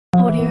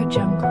Audio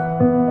Jungle.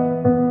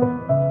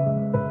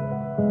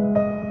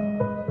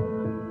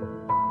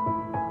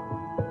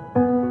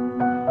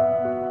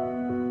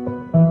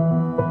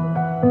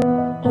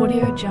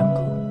 Audio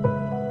Jungle.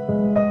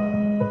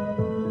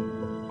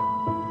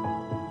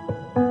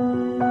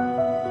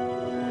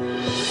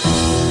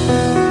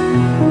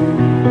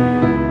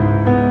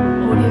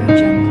 Audio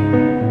Jungle.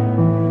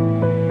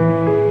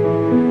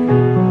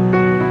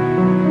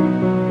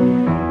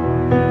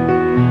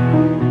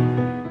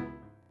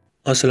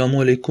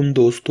 अस्सलामुअलैकुम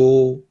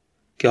दोस्तों,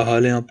 क्या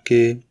हाल हैं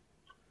आपके।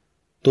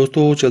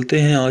 दोस्तों चलते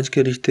हैं आज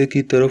के रिश्ते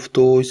की तरफ।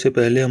 तो इससे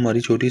पहले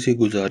हमारी छोटी सी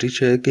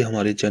गुजारिश है कि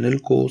हमारे चैनल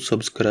को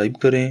सब्सक्राइब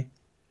करें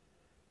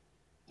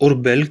और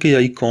बेल के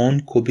आइकॉन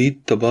को भी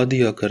दबा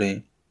दिया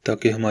करें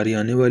ताकि हमारी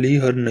आने वाली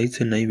हर नई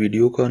से नई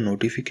वीडियो का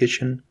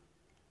नोटिफिकेशन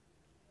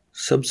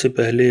सबसे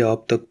पहले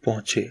आप तक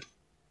पहुंचे,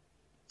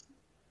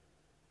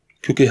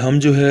 क्योंकि हम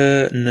जो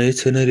है नए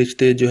से नए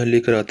रिश्ते जो है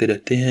लेकर आते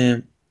रहते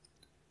हैं।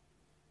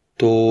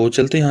 तो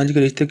चलते हैं आज के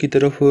रिश्ते की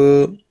तरफ।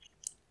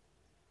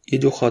 ये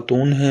जो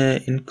खातून है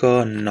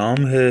इनका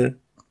नाम है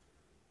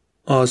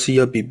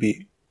आसिया बीबी।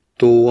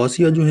 तो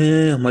आसिया जो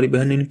है हमारी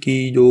बहन,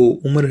 इनकी जो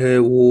उम्र है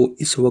वो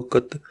इस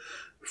वक्त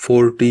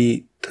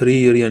 43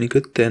 ईयर यानी कि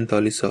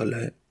 43 साल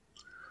है।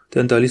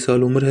 43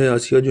 साल उम्र है।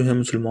 आसिया जो है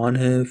मुसलमान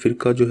है,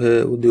 फ़िरका जो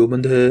है वो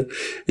देवबंद है।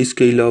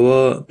 इसके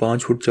अलावा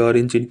 5 फुट 4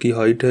 इंच इनकी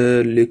हाइट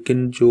है।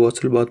 लेकिन जो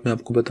असल बात मैं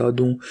आपको बता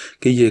दूं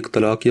कि ये एक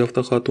तलाक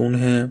याफ्ता खातून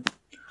है।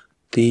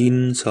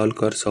 3 साल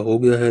का अरसा हो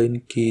गया है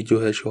इनकी जो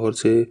है शौहर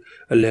से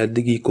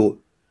अलहदगी को।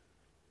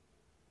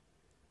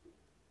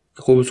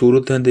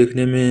 खूबसूरत हैं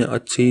देखने में,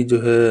 अच्छी जो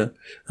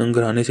है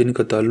घराने से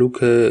इनका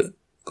ताल्लुक़ है,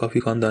 काफ़ी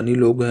ख़ानदानी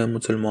लोग हैं,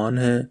 मुसलमान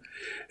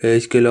हैं।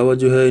 इसके अलावा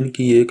जो है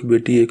इनकी एक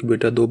बेटी एक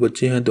बेटा, 2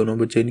 बच्चे हैं। दोनों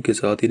बच्चे इनके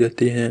साथ ही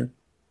रहते हैं।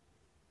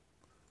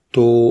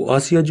 तो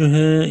आसिया जो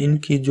हैं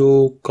इनकी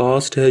जो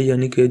कास्ट है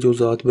यानी कि जो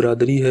ज़ात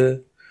बरादरी है,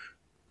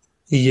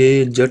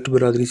 ये जट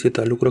बरादरी से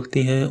ताल्लुक़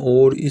रखती हैं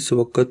और इस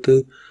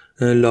वक्त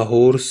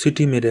लाहौर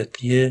सिटी में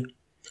रहती है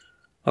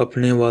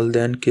अपने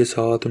वालिदैन के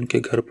साथ उनके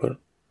घर पर।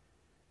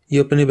 ये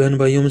अपने बहन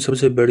भाइयों में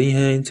सबसे बड़ी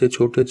हैं। इनसे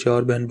छोटे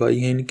 4 बहन भाई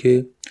हैं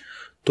इनके।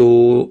 तो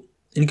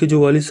इनके जो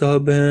वालिद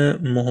साहब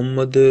हैं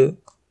मोहम्मद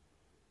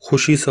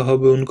खुशी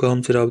साहब, उनका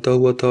हमसे रब्ता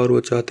हुआ था और वो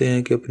चाहते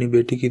हैं कि अपनी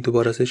बेटी की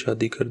दोबारा से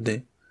शादी कर दें।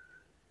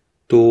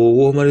 तो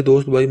वो हमारे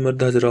दोस्त भाई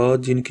मर्द हजरात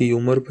जिनकी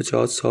उम्र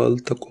 50 साल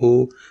तक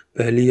हो,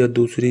 पहली या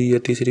दूसरी या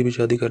तीसरी भी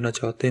शादी करना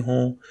चाहते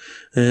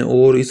हों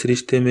और इस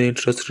रिश्ते में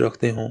इंटरेस्ट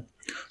रखते हों,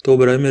 तो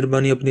बराए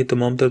मेहरबानी अपनी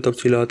तमाम तर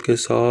तफसीलात के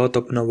साथ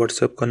अपना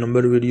व्हाट्सएप का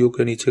नंबर वीडियो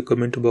के नीचे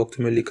कमेंट बॉक्स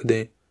में लिख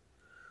दें।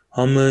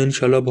 हम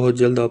इंशाल्लाह बहुत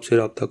जल्द आपसे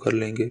रब्ता कर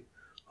लेंगे।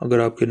 अगर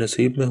आपके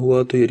नसीब में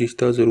हुआ तो ये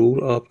रिश्ता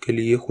ज़रूर आपके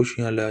लिए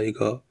खुशियाँ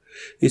लाएगा।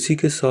 इसी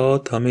के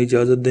साथ हमें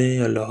इजाज़त दें।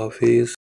 अल्लाह हाफिज़।